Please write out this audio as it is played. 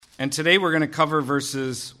And today we're going to cover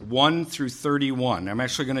verses 1 through 31. I'm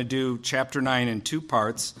actually going to do chapter 9 in two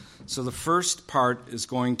parts. So the first part is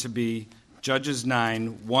going to be Judges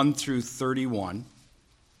 9, 1 through 31.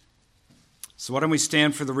 So why don't we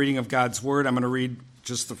stand for the reading of God's Word? I'm going to read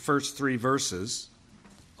just the first three verses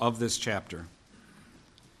of this chapter.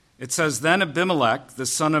 It says, Then Abimelech, the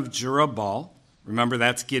son of Jerubbaal, remember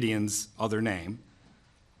that's Gideon's other name,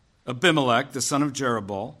 Abimelech, the son of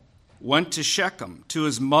Jerubbaal, went to Shechem, to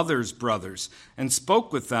his mother's brothers, and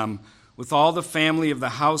spoke with them, with all the family of the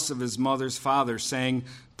house of his mother's father, saying,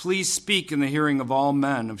 Please speak in the hearing of all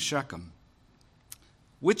men of Shechem.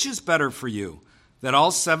 Which is better for you, that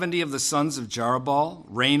all 70 of the sons of Jerubbaal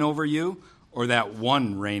reign over you, or that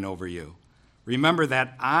one reign over you? Remember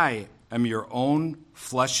that I am your own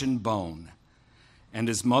flesh and bone. And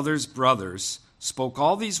his mother's brothers spoke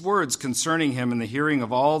all these words concerning him in the hearing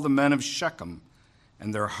of all the men of Shechem,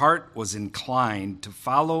 and their heart was inclined to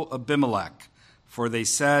follow Abimelech, for they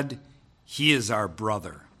said, He is our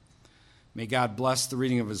brother. May God bless the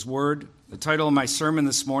reading of his word. The title of my sermon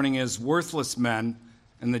this morning is Worthless Men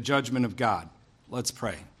and the Judgment of God. Let's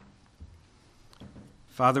pray.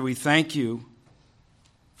 Father, we thank you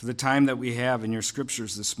for the time that we have in your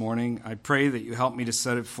scriptures this morning. I pray that you help me to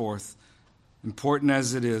set it forth. Important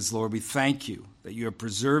as it is, Lord, we thank you that you have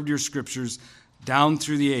preserved your scriptures down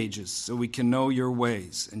through the ages so we can know your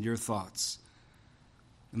ways and your thoughts.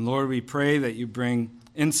 And Lord, we pray that you bring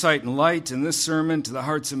insight and light in this sermon to the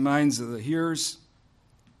hearts and minds of the hearers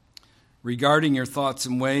regarding your thoughts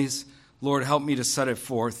and ways. Lord, help me to set it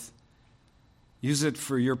forth. Use it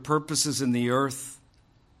for your purposes in the earth.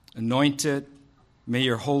 Anoint it. May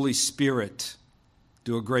your Holy Spirit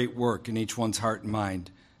do a great work in each one's heart and mind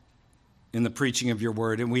in the preaching of your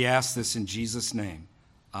word. And we ask this in Jesus' name.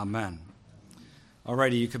 Amen. All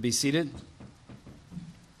righty, you could be seated.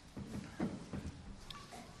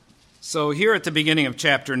 So here at the beginning of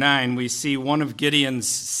chapter 9, we see one of Gideon's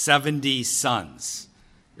 70 sons.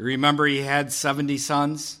 You remember he had 70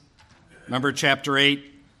 sons? Remember chapter 8,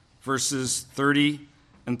 verses 30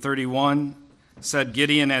 and 31? Said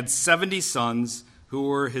Gideon had 70 sons who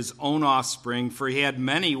were his own offspring, for he had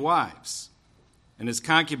many wives. And his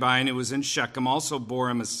concubine, who was in Shechem, also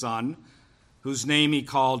bore him a son, whose name he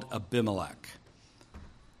called Abimelech.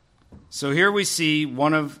 So here we see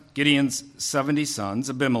one of Gideon's 70 sons,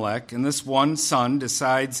 Abimelech, and this one son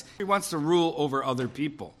decides he wants to rule over other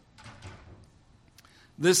people.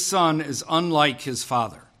 This son is unlike his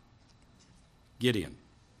father, Gideon.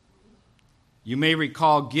 You may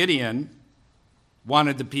recall Gideon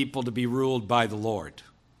wanted the people to be ruled by the Lord,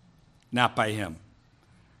 not by him.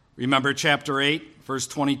 Remember chapter 8, verse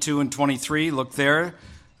 22 and 23? Look there.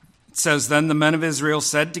 It says, Then the men of Israel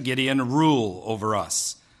said to Gideon, Rule over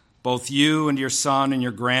us, both you and your son and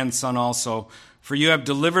your grandson also, for you have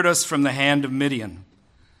delivered us from the hand of Midian.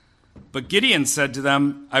 But Gideon said to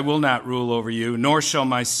them, I will not rule over you, nor shall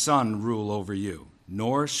my son rule over you,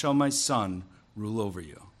 nor shall my son rule over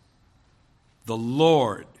you. The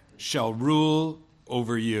Lord shall rule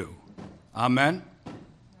over you. Amen?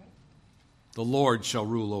 The Lord shall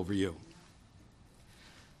rule over you.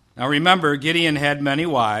 Now remember, Gideon had many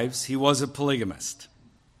wives. He was a polygamist.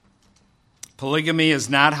 Polygamy is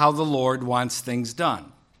not how the Lord wants things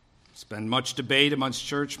done. There's been much debate amongst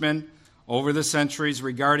churchmen over the centuries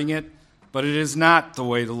regarding it, but it is not the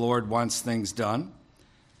way the Lord wants things done.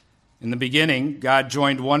 In the beginning, God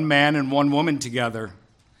joined one man and one woman together,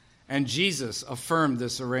 and Jesus affirmed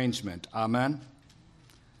this arrangement. Amen?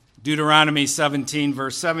 Deuteronomy 17,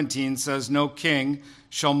 verse 17 says, No king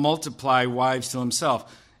shall multiply wives to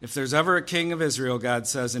himself. If there's ever a king of Israel, God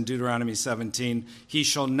says in Deuteronomy 17, he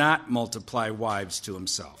shall not multiply wives to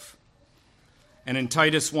himself. And in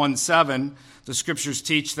Titus 1:7, the scriptures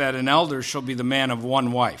teach that an elder shall be the man of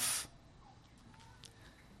one wife.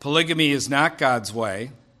 Polygamy is not God's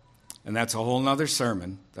way, and that's a whole other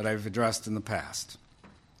sermon that I've addressed in the past.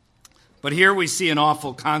 But here we see an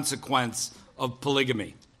awful consequence of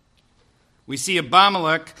polygamy. We see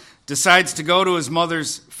Abimelech decides to go to his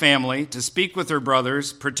mother's family to speak with her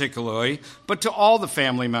brothers particularly, but to all the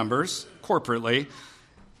family members corporately.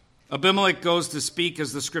 Abimelech goes to speak,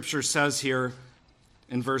 as the scripture says here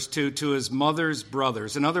in verse 2, to his mother's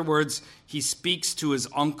brothers. In other words, he speaks to his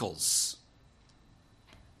uncles.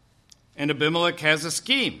 And Abimelech has a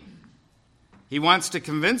scheme. He wants to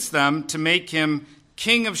convince them to make him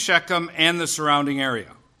king of Shechem and the surrounding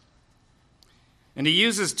area. And he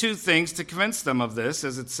uses two things to convince them of this,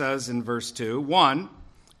 as it says in verse 2. One,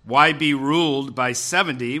 why be ruled by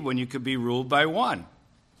 70 when you could be ruled by one?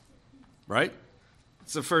 Right?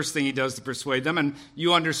 It's the first thing he does to persuade them. And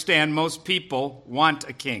you understand most people want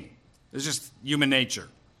a king. It's just human nature.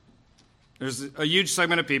 There's a huge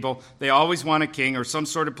segment of people, they always want a king or some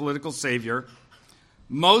sort of political savior.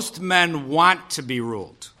 Most men want to be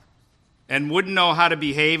ruled and wouldn't know how to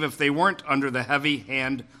behave if they weren't under the heavy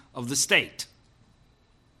hand of the state.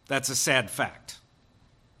 That's a sad fact.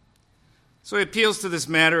 So he appeals to this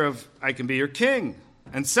matter of, I can be your king.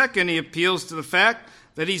 And second, he appeals to the fact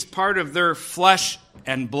that he's part of their flesh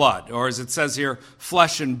and blood, or as it says here,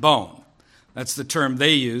 flesh and bone. That's the term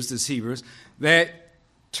they used as Hebrews. That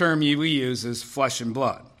term we use is flesh and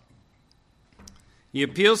blood. He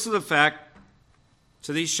appeals to the fact,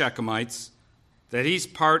 to these Shechemites, that he's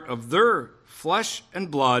part of their flesh and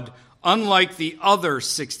blood, unlike the other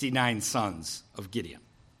 69 sons of Gideon.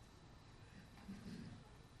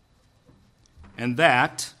 And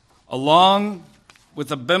that, along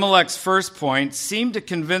with Abimelech's first point, seemed to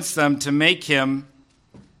convince them to make him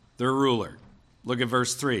their ruler. Look at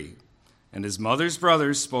verse 3. And his mother's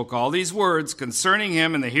brothers spoke all these words concerning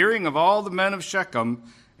him in the hearing of all the men of Shechem,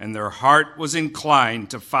 and their heart was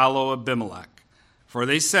inclined to follow Abimelech. For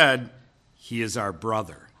they said, he is our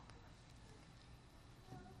brother.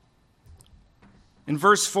 In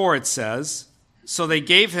verse 4 it says, so they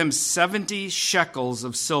gave him 70 shekels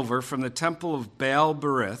of silver from the temple of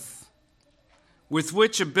Baal-berith, with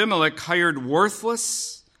which Abimelech hired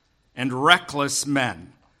worthless and reckless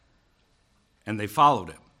men, and they followed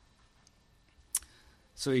him.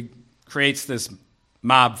 So he creates this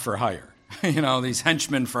mob for hire, these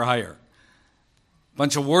henchmen for hire, a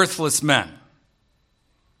bunch of worthless men.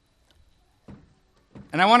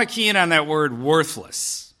 And I want to key in on that word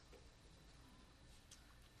worthless.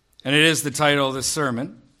 And it is the title of this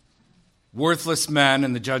sermon, Worthless Men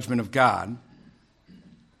and the Judgment of God.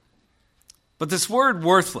 But this word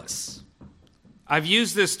worthless, I've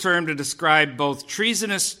used this term to describe both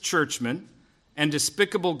treasonous churchmen and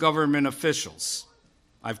despicable government officials.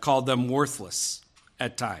 I've called them worthless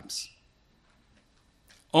at times,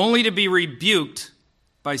 only to be rebuked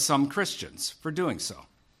by some Christians for doing so.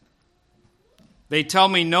 They tell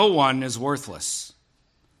me no one is worthless,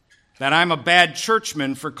 that I'm a bad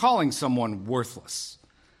churchman for calling someone worthless,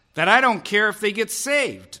 that I don't care if they get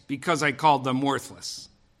saved because I called them worthless.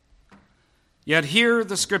 Yet here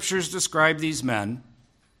the scriptures describe these men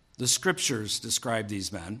as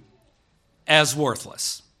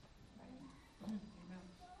worthless.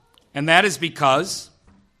 And that is because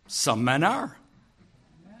some men are.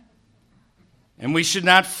 And we should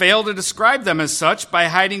not fail to describe them as such by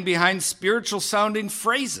hiding behind spiritual-sounding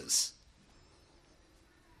phrases.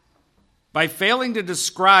 By failing to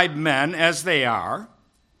describe men as they are,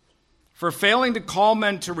 for failing to call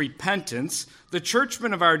men to repentance, the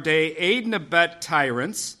churchmen of our day aid and abet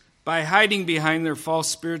tyrants by hiding behind their false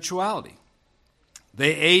spirituality.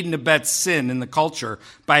 They aid and abet sin in the culture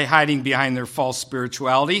by hiding behind their false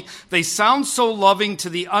spirituality. They sound so loving to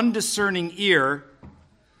the undiscerning ear,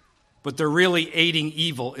 but they're really aiding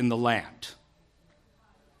evil in the land.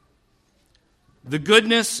 The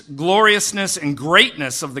goodness, gloriousness, and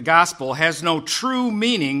greatness of the gospel has no true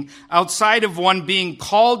meaning outside of one being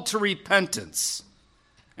called to repentance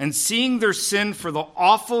and seeing their sin for the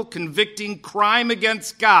awful, convicting crime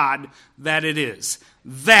against God that it is.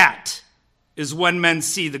 That is when men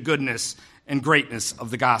see the goodness and greatness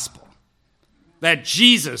of the gospel. That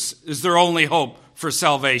Jesus is their only hope for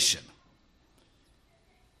salvation.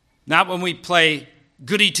 Not when we play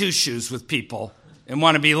goody two-shoes with people and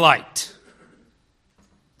want to be liked.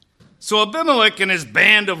 So Abimelech and his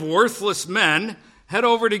band of worthless men head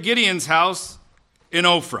over to Gideon's house in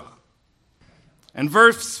Ophrah. And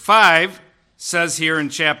verse 5 says here in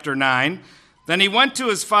chapter 9, then he went to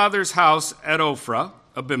his father's house at Ophrah,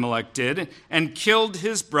 Abimelech did, and killed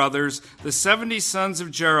his brothers, the 70 sons of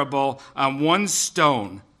Jerubbaal, on one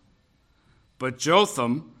stone. But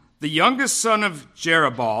Jotham, the youngest son of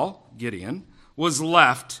Jerubbaal, Gideon, was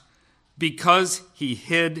left because he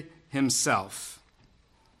hid himself.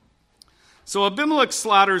 So Abimelech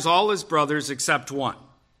slaughters all his brothers except one.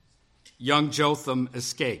 Young Jotham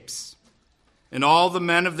escapes. And all the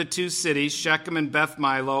men of the two cities, Shechem and Beth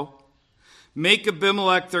Milo, make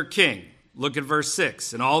Abimelech their king. Look at verse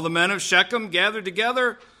 6. And all the men of Shechem gathered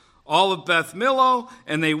together, all of Beth Milo,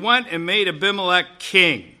 and they went and made Abimelech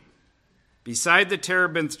king, beside the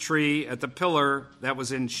terebinth tree at the pillar that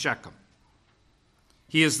was in Shechem.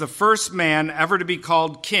 He is the first man ever to be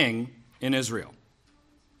called king in Israel.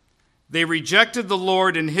 They rejected the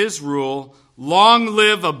Lord and his rule. Long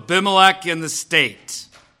live Abimelech in the state.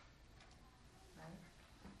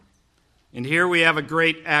 And here we have a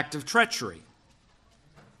great act of treachery.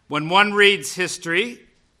 When one reads history,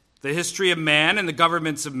 the history of man and the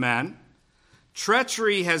governments of men,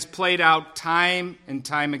 treachery has played out time and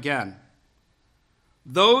time again.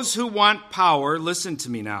 Those who want power, listen to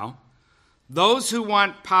me now, those who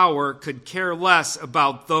want power could care less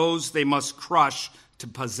about those they must crush to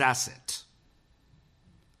possess it.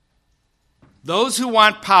 Those who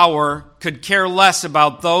want power could care less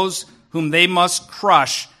about those whom they must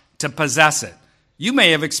crush to possess it. You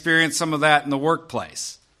may have experienced some of that in the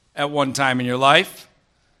workplace at one time in your life.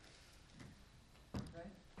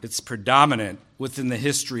 It's predominant within the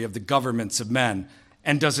history of the governments of men.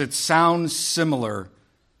 And does it sound similar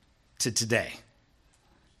to today?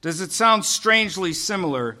 Does it sound strangely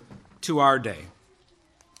similar to our day?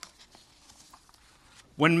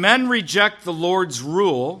 When men reject the Lord's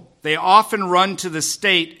rule, they often run to the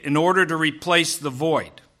state in order to replace the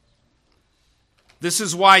void. This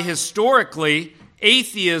is why historically,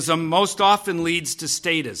 atheism most often leads to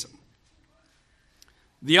statism.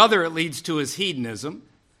 The other it leads to is hedonism.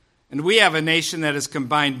 And we have a nation that has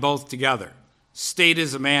combined both together,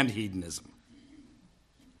 statism and hedonism.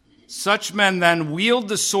 Such men then wield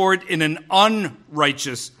the sword in an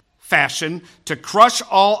unrighteous fashion to crush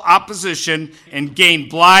all opposition and gain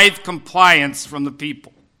blithe compliance from the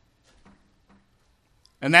people.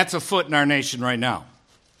 And that's afoot in our nation right now.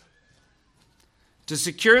 To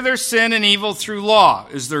secure their sin and evil through law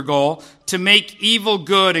is their goal. To make evil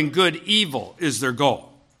good and good evil is their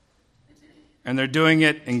goal. And they're doing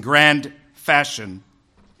it in grand fashion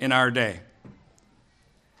in our day.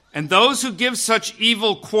 And those who give such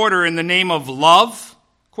evil quarter in the name of love,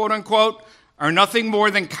 quote unquote, are nothing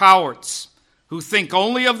more than cowards who think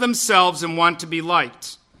only of themselves and want to be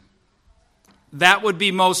liked. That would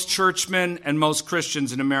be most churchmen and most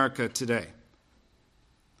Christians in America today.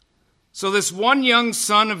 So this one young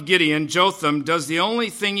son of Gideon, Jotham, does the only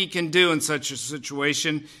thing he can do in such a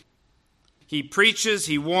situation. He preaches,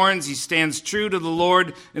 he warns, he stands true to the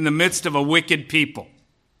Lord in the midst of a wicked people.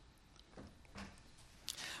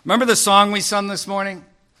 Remember the song we sung this morning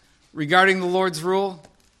regarding the Lord's rule?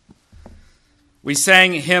 We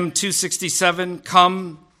sang hymn 267,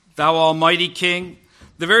 Come, Thou Almighty King.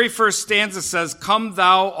 The very first stanza says, Come,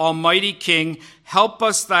 Thou Almighty King, help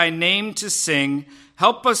us Thy name to sing,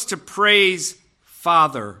 help us to praise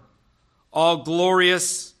Father, all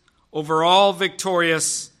glorious, over all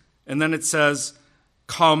victorious. And then it says,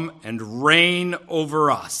 Come and reign over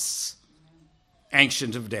us,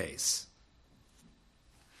 Ancient of Days.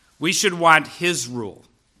 We should want His rule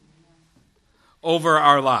over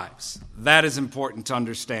our lives. That is important to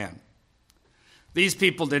understand. These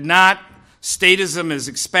people did not. Statism is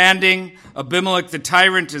expanding. Abimelech the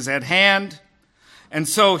tyrant is at hand. And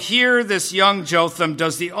so here this young Jotham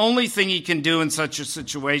does the only thing he can do in such a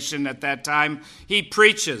situation at that time. He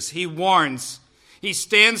preaches, he warns, he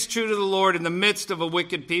stands true to the Lord in the midst of a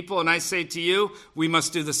wicked people. And I say to you, we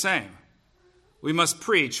must do the same. We must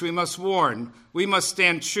preach, we must warn, we must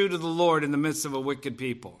stand true to the Lord in the midst of a wicked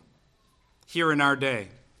people here in our day.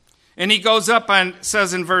 And he goes up and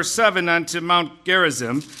says in verse 7 onto Mount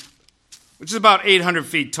Gerizim, which is about 800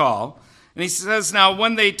 feet tall. And he says, Now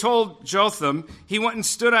when they told Jotham, he went and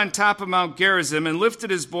stood on top of Mount Gerizim and lifted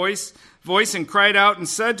his voice and cried out and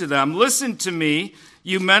said to them, Listen to me,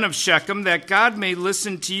 you men of Shechem, that God may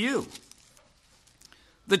listen to you.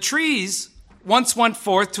 The trees once went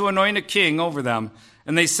forth to anoint a king over them,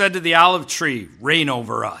 and they said to the olive tree, Reign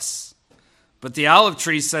over us. But the olive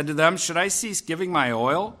tree said to them, Should I cease giving my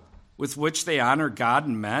oil, with which they honor God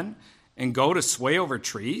and men, and go to sway over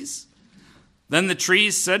trees? Then the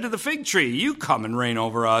trees said to the fig tree, You come and reign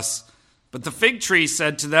over us. But the fig tree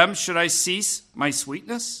said to them, Should I cease my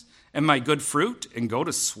sweetness and my good fruit, and go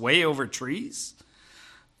to sway over trees?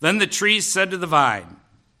 Then the trees said to the vine,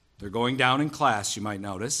 they're going down in class, you might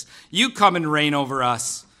notice, You come and reign over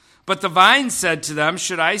us. But the vine said to them,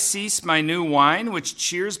 Should I cease my new wine, which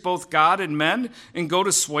cheers both God and men, and go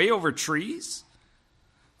to sway over trees?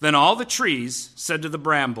 Then all the trees said to the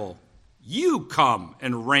bramble, You come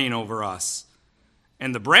and reign over us.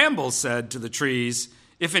 And the bramble said to the trees,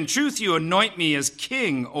 If in truth you anoint me as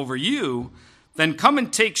king over you, then come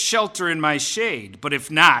and take shelter in my shade. But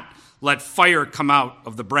if not, let fire come out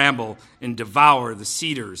of the bramble and devour the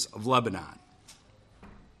cedars of Lebanon.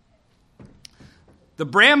 The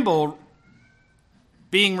bramble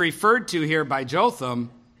being referred to here by Jotham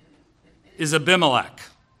is Abimelech.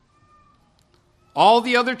 All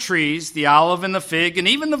the other trees, the olive and the fig, and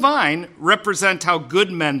even the vine, represent how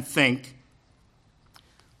good men think.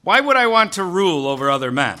 Why would I want to rule over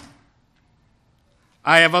other men?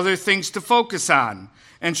 I have other things to focus on,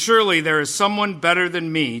 and surely there is someone better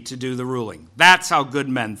than me to do the ruling. That's how good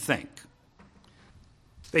men think.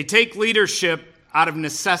 They take leadership out of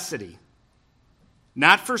necessity,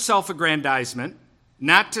 not for self-aggrandizement,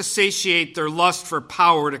 not to satiate their lust for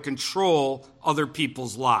power to control other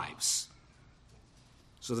people's lives.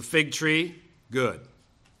 So the fig tree, good.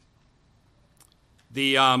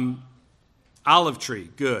 The olive tree,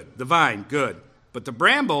 good. The vine, good. But the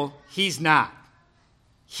bramble, he's not.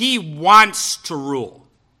 He wants to rule.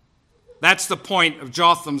 That's the point of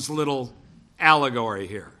Jotham's little allegory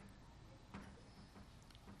here.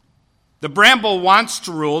 The bramble wants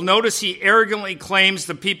to rule. Notice he arrogantly claims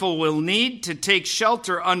the people will need to take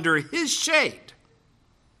shelter under his shade.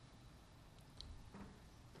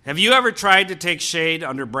 Have you ever tried to take shade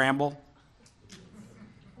under bramble?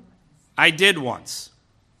 I did once,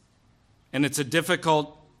 and it's a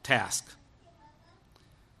difficult task.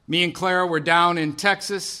 Me and Clara were down in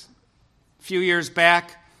Texas a few years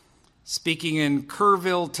back, speaking in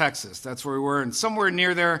Kerrville, Texas. That's where we were, and somewhere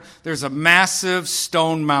near there, there's a massive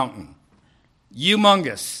stone mountain.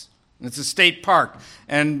 Humongous. It's a state park.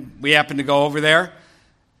 And we happened to go over there.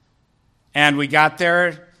 And we got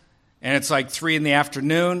there, and it's like 3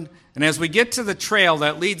 p.m. And as we get to the trail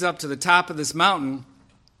that leads up to the top of this mountain,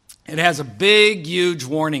 it has a big, huge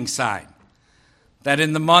warning sign that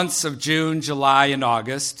in the months of June, July, and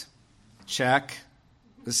August, check,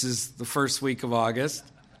 this is the first week of August,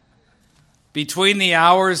 between the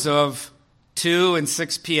hours of 2 and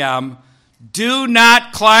 6 p.m., do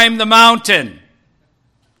not climb the mountain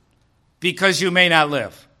because you may not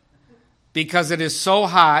live. Because it is so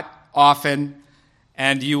hot often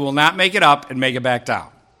and you will not make it up and make it back down.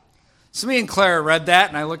 So me and Clara read that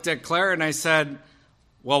and I looked at Clara and I said,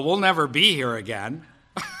 well, we'll never be here again.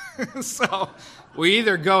 So we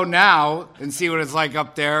either go now and see what it's like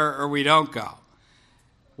up there or we don't go.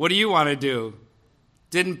 What do you want to do?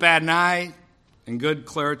 Didn't bat an eye in good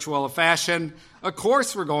Clara Chihuahua fashion. Of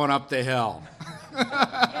course we're going up the hill.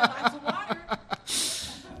 Lots of water.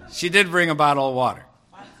 She did bring a bottle of water.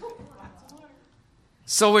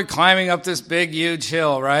 So we're climbing up this big, huge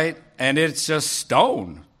hill, right? And it's just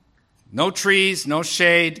stone. No trees, no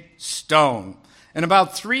shade, stone. And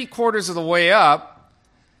about 3/4 of the way up,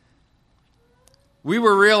 we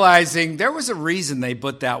were realizing there was a reason they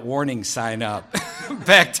put that warning sign up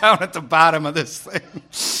back down at the bottom of this thing.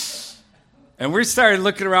 And we started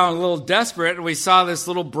looking around a little desperate, and we saw this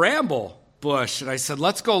little bramble bush. And I said,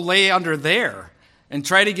 let's go lay under there and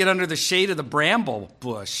try to get under the shade of the bramble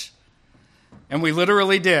bush. And we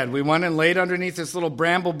literally did. We went and laid underneath this little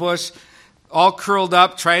bramble bush, all curled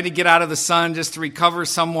up, trying to get out of the sun just to recover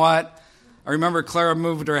somewhat. I remember Clara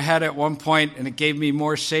moved her head at one point, and it gave me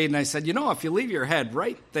more shade. And I said, if you leave your head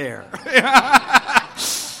right there,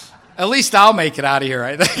 at least I'll make it out of here,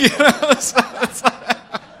 I think.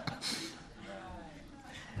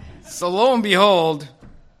 So lo and behold,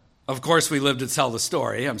 of course we lived to tell the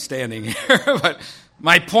story. I'm standing here. But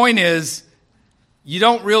my point is, you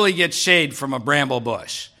don't really get shade from a bramble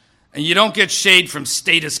bush. And you don't get shade from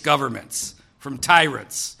statist governments, from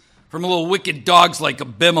tyrants, from little wicked dogs like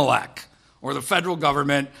Abimelech, or the federal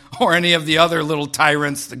government, or any of the other little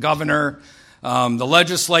tyrants, the governor, the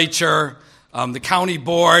legislature, the county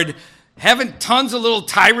board. Haven't tons of little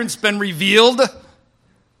tyrants been revealed?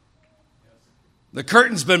 The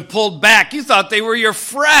curtain's been pulled back. You thought they were your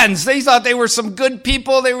friends. They thought they were some good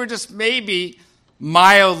people. They were just maybe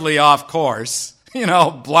mildly off course,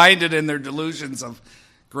 blinded in their delusions of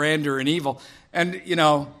grandeur and evil. And,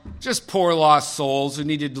 just poor lost souls who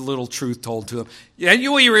needed a little truth told to them.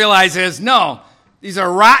 What you realize is, no, these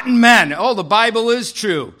are rotten men. Oh, the Bible is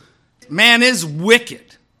true. Man is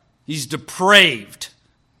wicked. He's depraved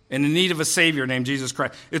and in need of a Savior named Jesus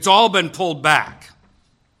Christ. It's all been pulled back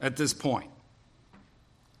at this point.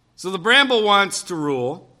 So the bramble wants to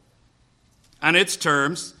rule on its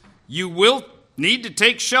terms. You will need to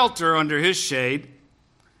take shelter under his shade.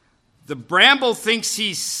 The bramble thinks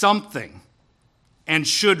he's something and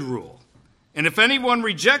should rule. And if anyone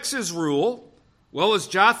rejects his rule, well, as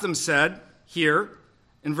Jotham said here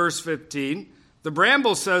in verse 15, the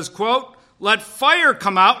bramble says, quote, let fire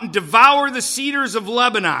come out and devour the cedars of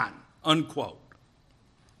Lebanon, unquote.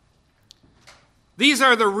 These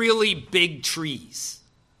are the really big trees,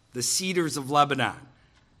 the cedars of Lebanon.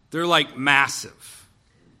 They're like massive.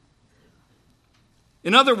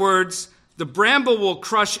 In other words, the bramble will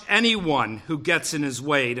crush anyone who gets in his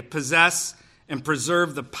way to possess and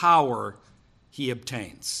preserve the power he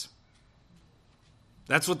obtains.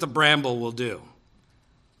 That's what the bramble will do.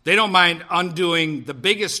 They don't mind undoing the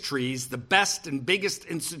biggest trees, the best and biggest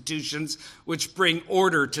institutions which bring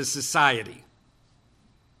order to society.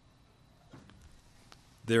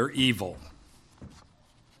 They're evil.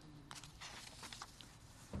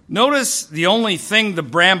 Notice the only thing the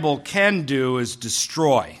bramble can do is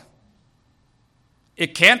destroy.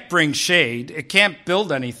 It can't bring shade. It can't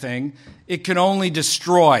build anything. It can only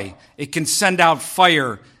destroy. It can send out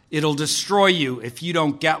fire. It'll destroy you if you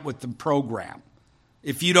don't get with the program,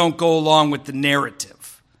 if you don't go along with the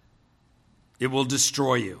narrative. It will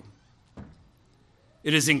destroy you.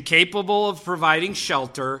 It is incapable of providing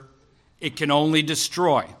shelter. It can only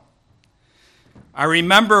destroy. I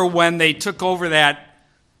remember when they took over that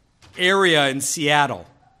area in Seattle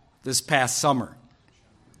this past summer.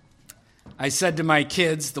 I said to my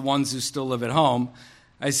kids, the ones who still live at home,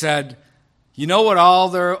 I said, you know what all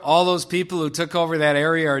those people who took over that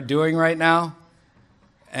area are doing right now?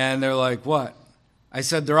 And they're like, what? I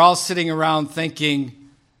said, they're all sitting around thinking,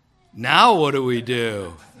 now what do we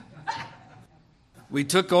do? We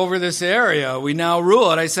took over this area. We now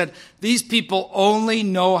rule it. I said, these people only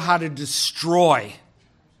know how to destroy.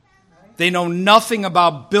 They know nothing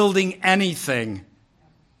about building anything.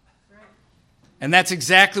 And that's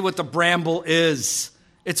exactly what the bramble is.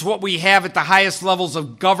 It's what we have at the highest levels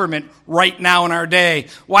of government right now in our day.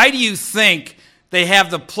 Why do you think they have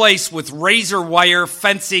the place with razor wire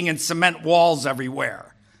fencing and cement walls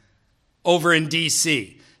everywhere over in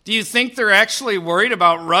D.C.? Do you think they're actually worried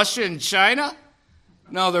about Russia and China?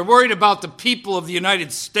 No, they're worried about the people of the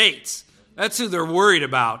United States. That's who they're worried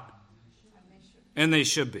about. And they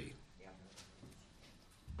should be.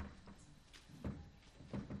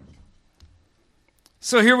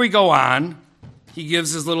 So here we go on. He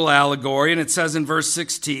gives his little allegory, and it says in verse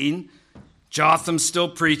 16, Jotham's still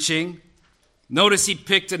preaching. Notice he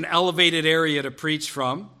picked an elevated area to preach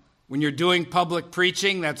from. When you're doing public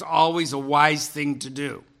preaching, that's always a wise thing to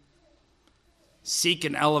do. Seek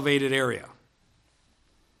an elevated area.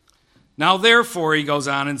 Now, therefore, he goes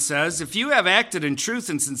on and says, if you have acted in truth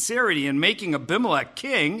and sincerity in making Abimelech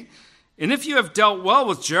king, and if you have dealt well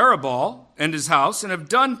with Jerubbaal and his house, and have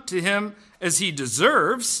done to him as he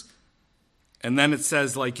deserves, and then it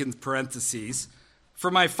says, like in parentheses, for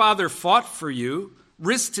my father fought for you,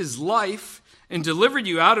 risked his life, and delivered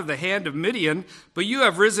you out of the hand of Midian, but you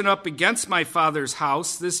have risen up against my father's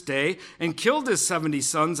house this day, and killed his 70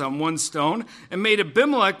 sons on one stone, and made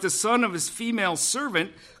Abimelech, the son of his female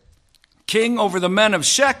servant, king over the men of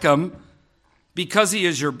Shechem, because he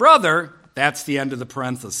is your brother. That's the end of the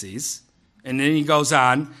parentheses. And then he goes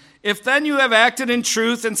on, if then you have acted in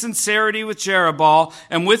truth and sincerity with Jerubbaal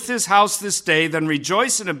and with his house this day, then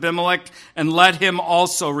rejoice in Abimelech and let him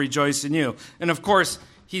also rejoice in you. And of course,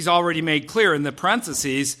 he's already made clear in the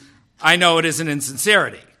parentheses, I know it isn't in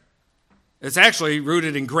sincerity. It's actually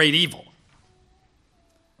rooted in great evil.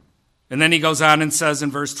 And then he goes on and says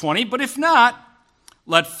in verse 20, but if not,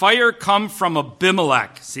 let fire come from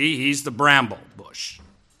Abimelech. See, he's the bramble bush.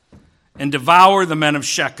 And devour the men of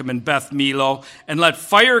Shechem and Beth Millo, and let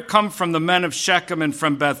fire come from the men of Shechem and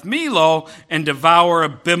from Beth Millo, and devour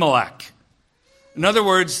Abimelech. In other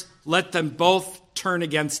words, let them both turn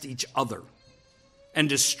against each other and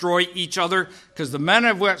destroy each other, because the men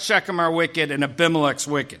of Shechem are wicked and Abimelech's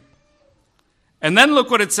wicked. And then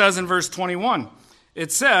look what it says in verse 21.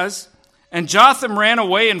 It says, and Jotham ran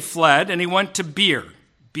away and fled, and he went to Beer.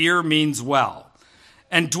 Beer means well.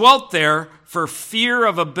 And dwelt there for fear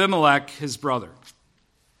of Abimelech, his brother.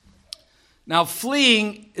 Now,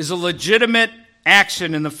 fleeing is a legitimate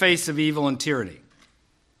action in the face of evil and tyranny.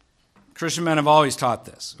 Christian men have always taught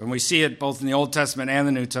this, and we see it both in the Old Testament and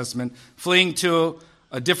the New Testament. Fleeing to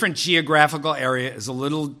a different geographical area is a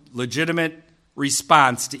little legitimate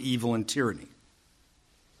response to evil and tyranny.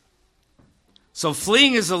 So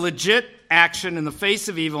fleeing is a legit action in the face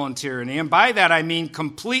of evil and tyranny, and by that I mean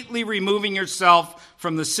completely removing yourself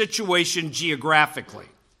from the situation geographically.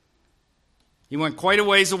 He went quite a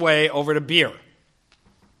ways away over to Beer.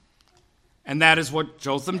 And that is what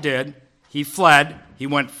Jotham did. He fled. He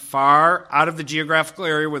went far out of the geographical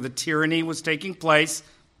area where the tyranny was taking place.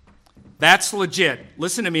 That's legit.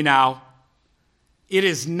 Listen to me now. It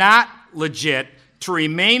is not legit to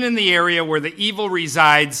remain in the area where the evil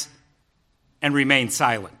resides and remain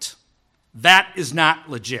silent. That is not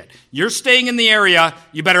legit. You're staying in the area,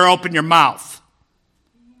 you better open your mouth.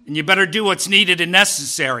 And you better do what's needed and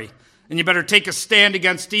necessary. And you better take a stand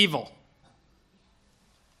against evil.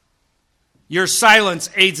 Your silence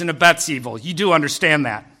aids and abets evil. You do understand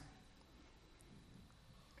that.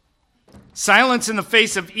 Silence in the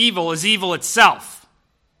face of evil is evil itself.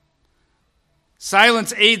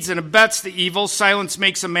 Silence aids and abets the evil. Silence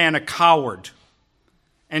makes a man a coward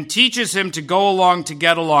and teaches him to go along to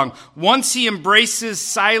get along. Once he embraces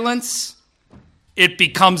silence, it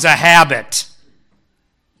becomes a habit.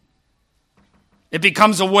 It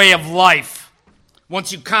becomes a way of life.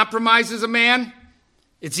 Once you compromise as a man,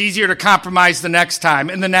 it's easier to compromise the next time,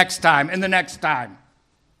 and the next time, and the next time.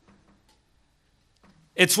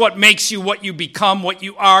 It's what makes you what you become, what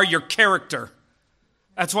you are, your character.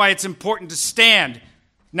 That's why it's important to stand,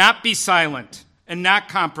 not be silent, and not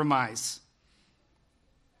compromise.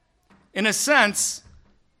 In a sense,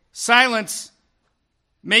 silence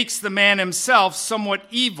makes the man himself somewhat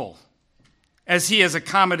evil, as he has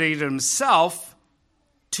accommodated himself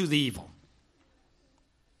to the evil.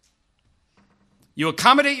 You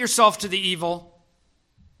accommodate yourself to the evil.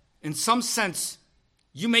 In some sense,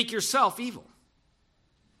 you make yourself evil.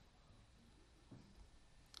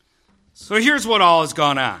 So here's what all has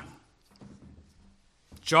gone on.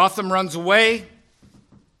 Jotham runs away.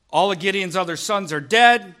 All of Gideon's other sons are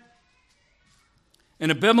dead.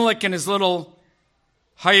 And Abimelech and his little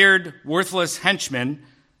hired, worthless henchmen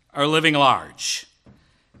are living large.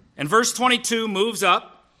 And verse 22 moves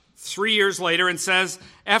up 3 years later and says,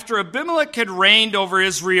 after Abimelech had reigned over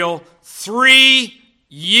Israel 3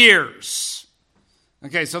 years.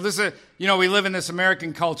 Okay, so this is, we live in this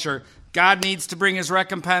American culture. God needs to bring his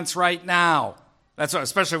recompense right now. That's what,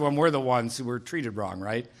 especially when we're the ones who were treated wrong,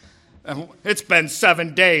 right? It's been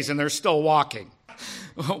 7 days and they're still walking.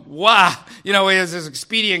 Wow. It's this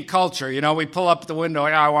expedient culture. We pull up the window,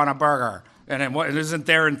 I want a burger. And it isn't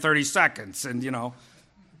there in 30 seconds. And,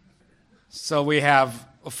 so we have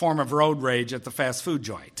a form of road rage at the fast food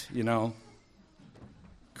joint,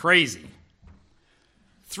 Crazy.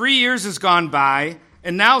 3 years has gone by,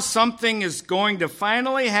 and now something is going to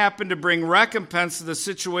finally happen to bring recompense to the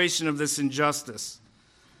situation of this injustice.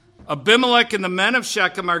 Abimelech and the men of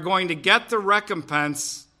Shechem are going to get the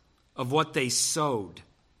recompense of what they sowed.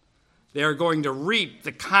 They are going to reap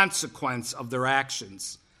the consequence of their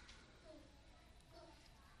actions.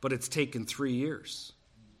 But it's taken 3 years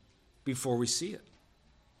before we see it.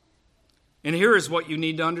 And here is what you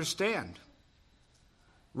need to understand.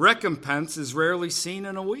 Recompense is rarely seen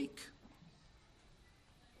in a week.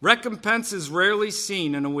 Recompense is rarely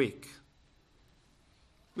seen in a week.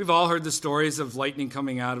 We've all heard the stories of lightning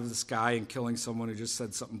coming out of the sky and killing someone who just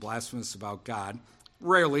said something blasphemous about God.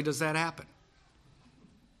 Rarely does that happen.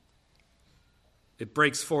 It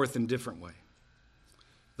breaks forth in a different way.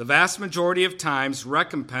 The vast majority of times,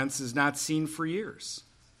 recompense is not seen for years.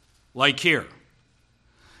 Like here.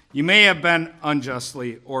 You may have been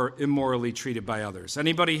unjustly or immorally treated by others.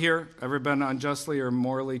 Anybody here ever been unjustly or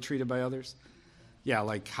immorally treated by others? Yeah,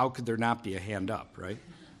 like how could there not be a hand up, right?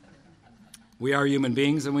 We are human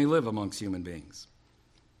beings and we live amongst human beings.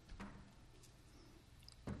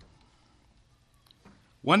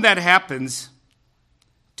 When that happens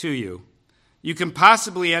to you, you can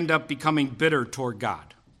possibly end up becoming bitter toward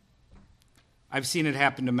God. I've seen it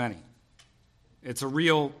happen to many. It's a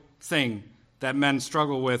real thing that men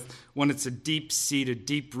struggle with when it's a deep-seated,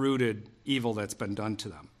 deep-rooted evil that's been done to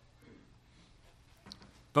them.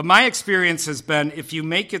 But my experience has been, if you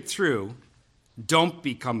make it through, don't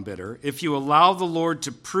become bitter. If you allow the Lord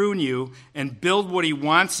to prune you and build what he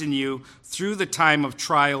wants in you through the time of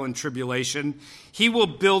trial and tribulation, he will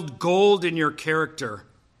build gold in your character.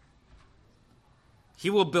 He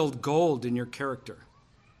will build gold in your character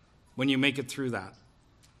when you make it through that.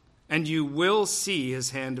 And you will see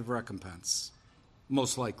his hand of recompense,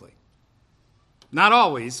 most likely. Not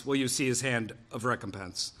always will you see his hand of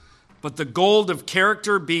recompense, but the gold of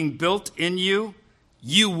character being built in you,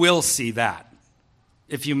 you will see that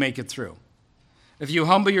if you make it through. If you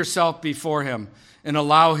humble yourself before him and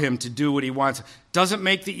allow him to do what he wants, doesn't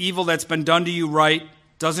make the evil that's been done to you right,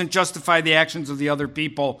 doesn't justify the actions of the other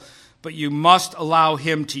people, but you must allow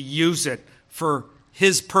him to use it for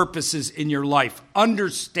his purposes in your life.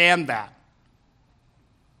 Understand that.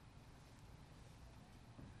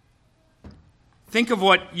 Think of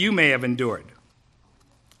what you may have endured.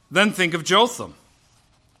 Then think of Jotham.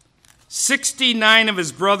 69 of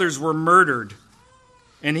his brothers were murdered,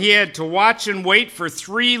 and he had to watch and wait for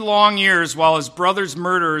 3 long years while his brothers'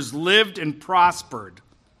 murderers lived and prospered,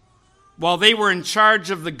 while they were in charge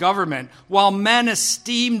of the government, while men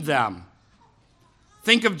esteemed them.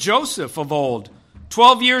 Think of Joseph of old.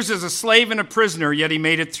 12 years as a slave and a prisoner, yet he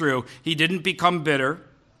made it through. He didn't become bitter.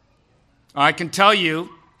 I can tell you,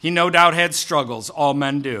 he no doubt had struggles. All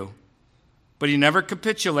men do. But he never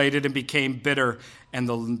capitulated and became bitter, and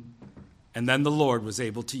then the Lord was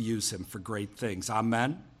able to use him for great things.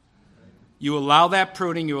 Amen? You allow that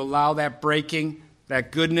pruning, you allow that breaking,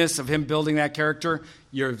 that goodness of him building that character,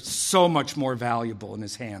 you're so much more valuable in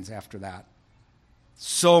his hands after that.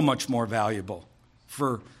 So much more valuable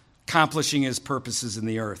for accomplishing his purposes in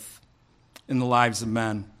the earth, in the lives of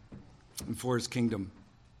men, and for his kingdom.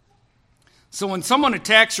 So when someone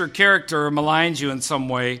attacks your character or maligns you in some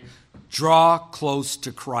way, draw close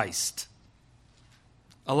to Christ.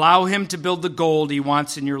 Allow him to build the gold he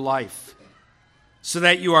wants in your life. so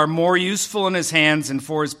that you are more useful in his hands and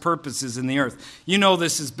for his purposes in the earth. You know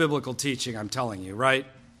this is biblical teaching, I'm telling you, right?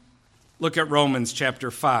 Look at Romans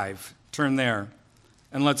chapter 5. Turn there,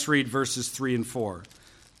 and let's read verses 3 and 4.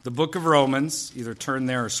 The book of Romans, either turn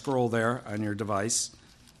there or scroll there on your device.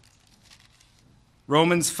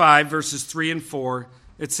 Romans 5, verses 3 and 4,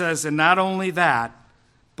 it says, "And not only that,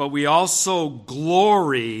 but we also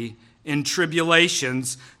glory in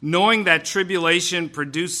tribulations, knowing that tribulation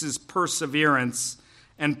produces perseverance,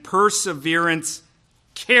 and perseverance,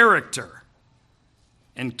 character,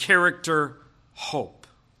 and character, hope."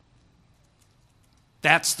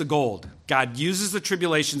 That's the gold. God uses the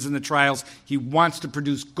tribulations and the trials. He wants to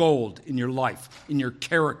produce gold in your life, in your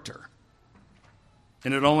character.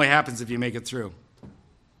 And it only happens if you make it through.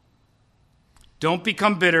 Don't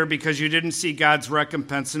become bitter because you didn't see God's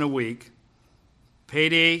recompense in a week.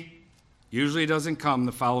 Payday usually doesn't come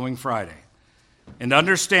the following Friday. And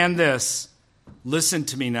understand this. Listen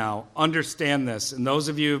to me now. Understand this. And those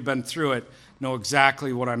of you who have been through it know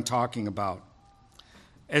exactly what I'm talking about.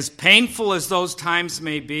 As painful as those times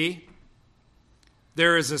may be,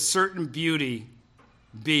 there is a certain beauty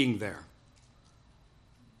being there.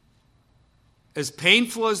 As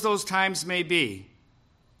painful as those times may be,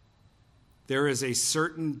 there is a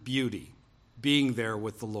certain beauty being there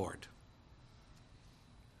with the Lord.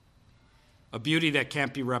 A beauty that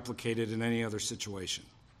can't be replicated in any other situation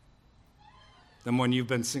than when you've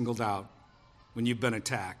been singled out, when you've been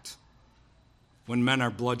attacked, when men are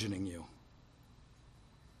bludgeoning you.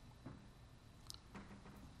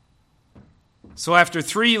 So after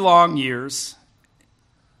 3 long years,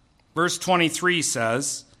 verse 23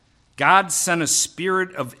 says, God sent a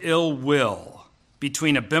spirit of ill will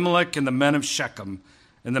between Abimelech and the men of Shechem,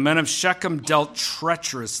 and the men of Shechem dealt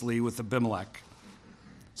treacherously with Abimelech.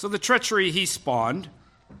 So the treachery he spawned,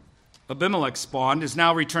 Abimelech spawned, is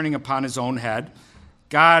now returning upon his own head.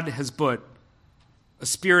 God has put a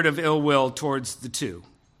spirit of ill will towards the two,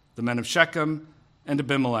 the men of Shechem and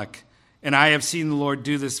Abimelech. And I have seen the Lord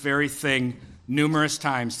do this very thing numerous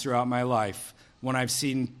times throughout my life when I've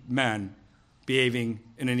seen men behaving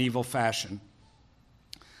in an evil fashion.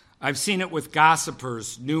 I've seen it with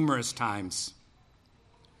gossipers numerous times.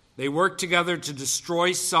 They work together to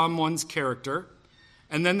destroy someone's character,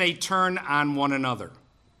 and then they turn on one another.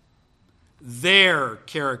 Their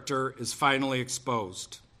character is finally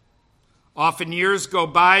exposed. Often years go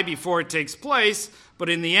by before it takes place, but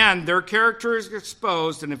in the end, their character is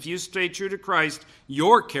exposed, and if you stay true to Christ,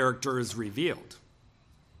 your character is revealed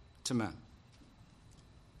to men.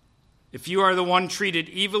 If you are the one treated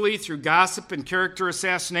evilly through gossip and character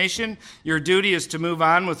assassination, your duty is to move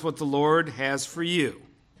on with what the Lord has for you.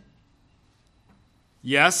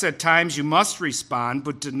 Yes, at times you must respond,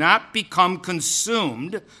 but do not become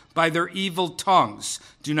consumed by their evil tongues.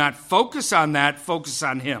 Do not focus on that, focus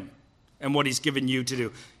on Him and what He's given you to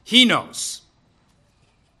do. He knows.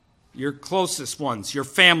 Your closest ones, your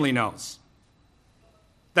family knows.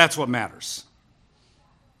 That's what matters.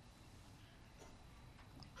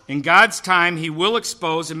 In God's time, He will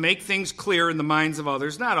expose and make things clear in the minds of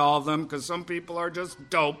others. Not all of them, because some people are just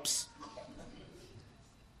dopes.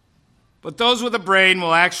 But those with a brain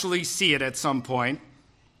will actually see it at some point.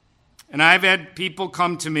 And I've had people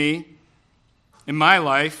come to me in my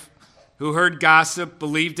life who heard gossip,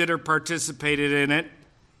 believed it, or participated in it,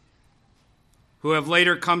 who have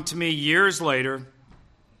later come to me years later.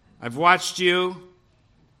 I've watched you,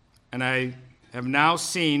 and I have now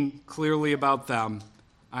seen clearly about them.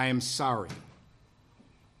 I am sorry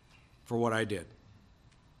for what I did.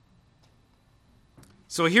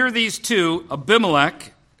 So here these two,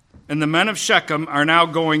 Abimelech and the men of Shechem, are now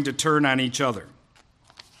going to turn on each other.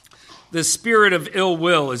 The spirit of ill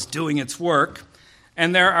will is doing its work,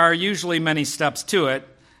 and there are usually many steps to it.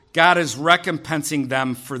 God is recompensing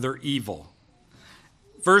them for their evil.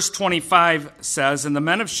 Verse 25 says, And the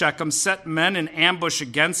men of Shechem set men in ambush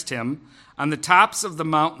against him on the tops of the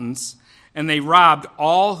mountains, and they robbed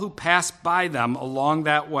all who passed by them along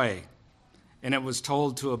that way. And it was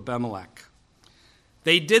told to Abimelech.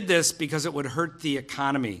 They did this because it would hurt the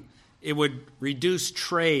economy. It would reduce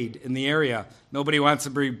trade in the area. Nobody wants to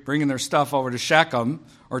be bringing their stuff over to Shechem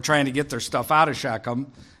or trying to get their stuff out of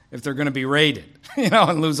Shechem if they're going to be raided,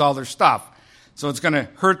 and lose all their stuff. So it's going to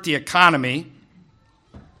hurt the economy.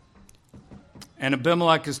 And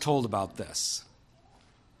Abimelech is told about this.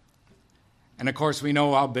 And of course, we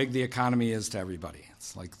know how big the economy is to everybody.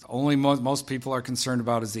 It's like the only most people are concerned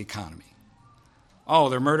about is the economy. Oh,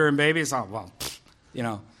 they're murdering babies? Oh, well,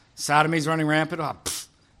 sodomy's running rampant?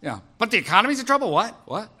 Oh, but the economy's in trouble? What?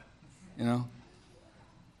 I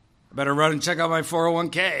better run and check out my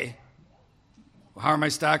 401k. How are my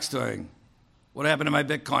stocks doing? What happened to my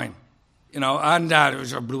Bitcoin? On that. It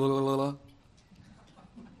was blah, blah, blah, blah.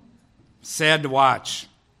 Sad to watch.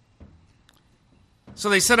 So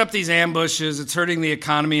they set up these ambushes. It's hurting the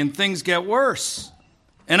economy, and things get worse.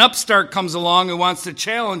 An upstart comes along who wants to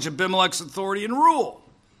challenge Abimelech's authority and rule.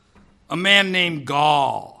 A man named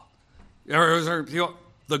Gaal.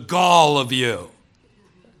 The gall of you.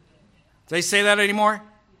 Do they say that anymore?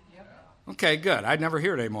 Okay, good. I'd never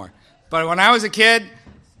hear it anymore. But when I was a kid,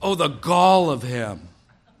 the gall of him.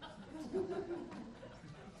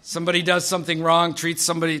 Somebody does something wrong,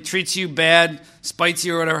 treats you bad, spites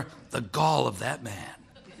you or whatever. The gall of that man.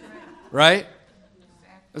 Right?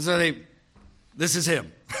 So this is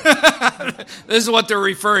him. This is what they're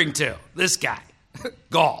referring to. This guy.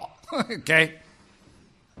 Gaal. Okay?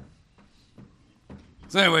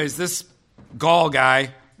 So anyways, this Gaal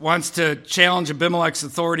guy wants to challenge Abimelech's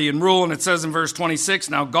authority and rule, and it says in verse 26,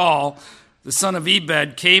 now Gaal, the son of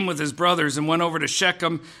Ebed, came with his brothers and went over to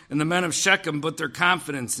Shechem, and the men of Shechem put their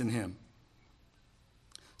confidence in him.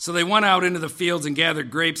 So they went out into the fields and gathered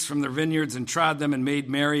grapes from their vineyards and trod them and made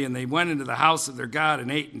merry, and they went into the house of their God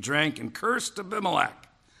and ate and drank and cursed Abimelech.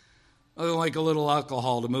 Like a little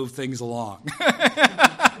alcohol to move things along.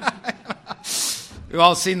 We've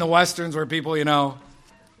all seen the Westerns where people,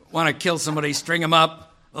 want to kill somebody, string them up.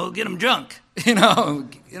 Get them drunk, get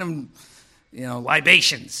them,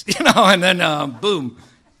 libations, and then boom.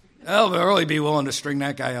 They'll really be willing to string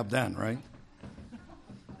that guy up then, right?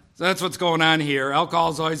 So that's what's going on here.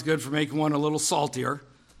 Alcohol is always good for making one a little saltier,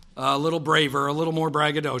 a little braver, a little more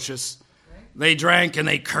braggadocious. They drank and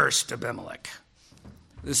they cursed Abimelech.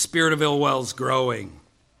 The spirit of ill will is growing.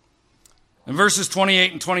 And verses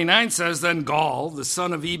 28 and 29 says, then Gaal, the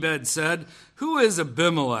son of Ebed, said, who is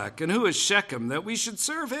Abimelech and who is Shechem that we should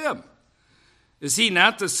serve him? Is he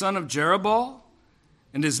not the son of Jerubbaal?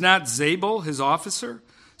 And is not Zabal his officer?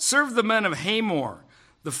 Serve the men of Hamor,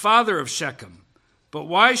 the father of Shechem. But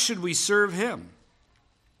why should we serve him?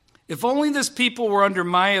 If only this people were under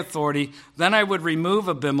my authority, then I would remove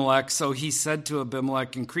Abimelech. So he said to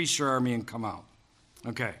Abimelech, increase your army and come out.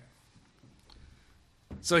 Okay.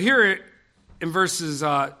 So here in verses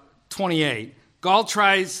 28, Gaal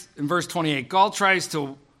tries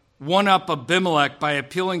to one-up Abimelech by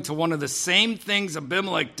appealing to one of the same things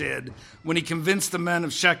Abimelech did when he convinced the men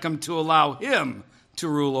of Shechem to allow him to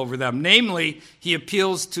rule over them. Namely, he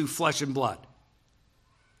appeals to flesh and blood.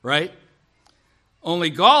 Right? Only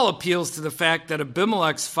Gaal appeals to the fact that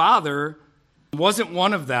Abimelech's father wasn't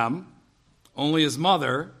one of them, only his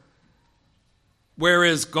mother,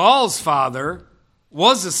 whereas Gaal's father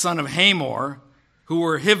was the son of Hamor, who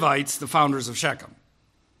were Hivites, the founders of Shechem.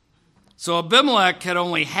 So Abimelech had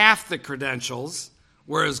only half the credentials,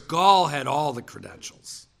 whereas Gaal had all the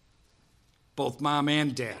credentials, both mom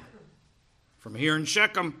and dad, from here in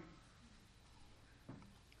Shechem.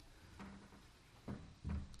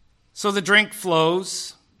 So the drink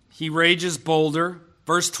flows. He rages bolder.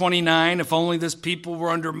 Verse 29, if only this people were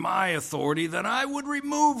under my authority, then I would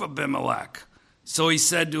remove Abimelech. So he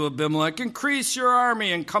said to Abimelech, increase your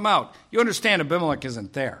army and come out. You understand Abimelech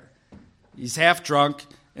isn't there. He's half drunk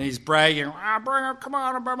and he's bragging, come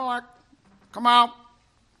on, Abimelech, come out.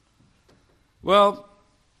 Well,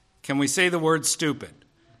 can we say the word stupid?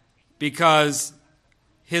 Because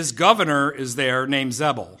his governor is there named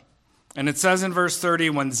Zebul. And it says in verse 30,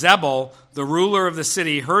 when Zebul, the ruler of the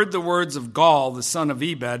city, heard the words of Gaal, the son of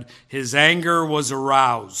Ebed, his anger was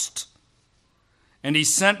aroused. And he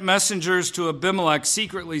sent messengers to Abimelech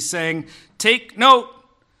secretly saying, take note,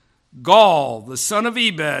 Gaal, the son of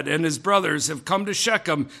Ebed, and his brothers have come to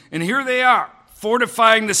Shechem, and here they are,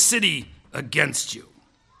 fortifying the city against you.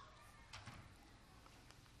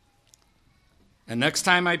 And next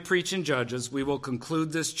time I preach in Judges, we will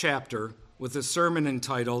conclude this chapter with a sermon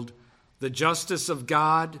entitled, The Justice of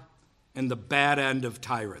God and the Bad End of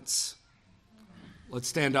Tyrants. Let's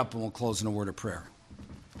stand up and we'll close in a word of prayer.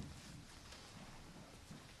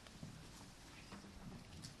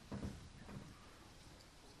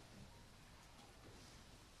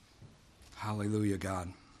 Hallelujah,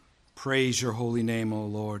 God. Praise your holy name, O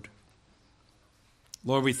Lord.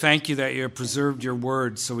 Lord, we thank you that you have preserved your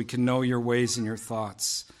word so we can know your ways and your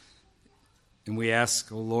thoughts. And we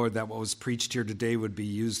ask, O Lord, that what was preached here today would be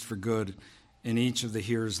used for good in each of the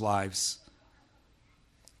hearers' lives.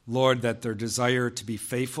 Lord, that their desire to be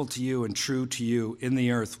faithful to you and true to you in the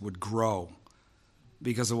earth would grow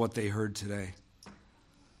because of what they heard today.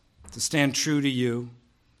 To stand true to you,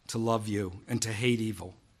 to love you, and to hate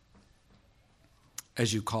evil,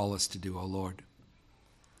 as you call us to do, O Lord.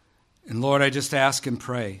 And Lord, I just ask and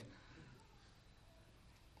pray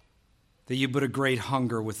that you put a great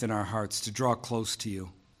hunger within our hearts to draw close to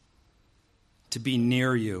you, to be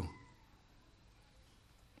near you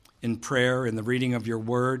in prayer, in the reading of your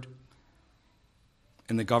word,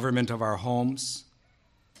 in the government of our homes,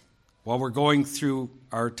 while we're going through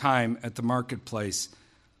our time at the marketplace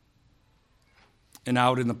and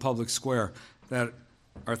out in the public square, that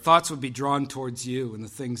our thoughts would be drawn towards you and the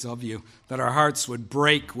things of you, that our hearts would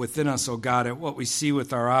break within us, O God, at what we see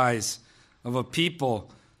with our eyes of a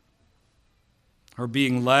people who are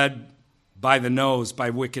being led by the nose by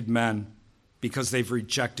wicked men because they've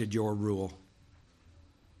rejected your rule.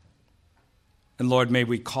 And Lord, may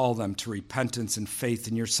we call them to repentance and faith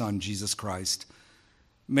in your Son, Jesus Christ.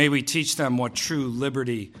 May we teach them what true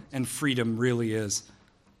liberty and freedom really is,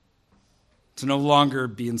 to no longer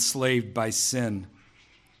be enslaved by sin,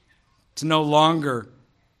 to no longer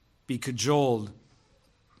be cajoled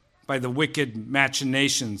by the wicked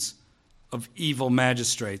machinations of evil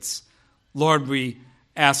magistrates. Lord, we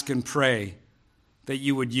ask and pray that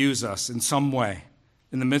you would use us in some way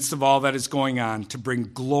in the midst of all that is going on to bring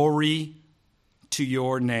glory to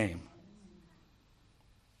your name.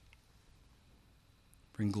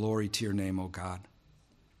 Bring glory to your name, O God.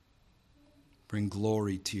 Bring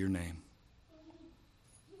glory to your name.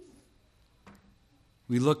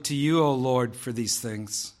 We look to you, O Lord, for these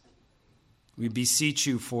things. We beseech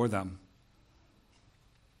you for them.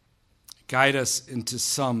 Guide us into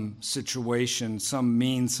some situation, some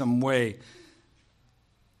means, some way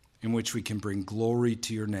in which we can bring glory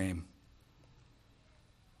to your name.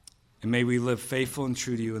 And may we live faithful and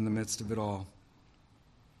true to you in the midst of it all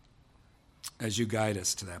as you guide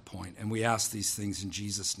us to that point. And we ask these things in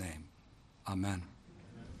Jesus' name. Amen.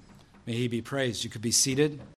 May he be praised. You could be seated.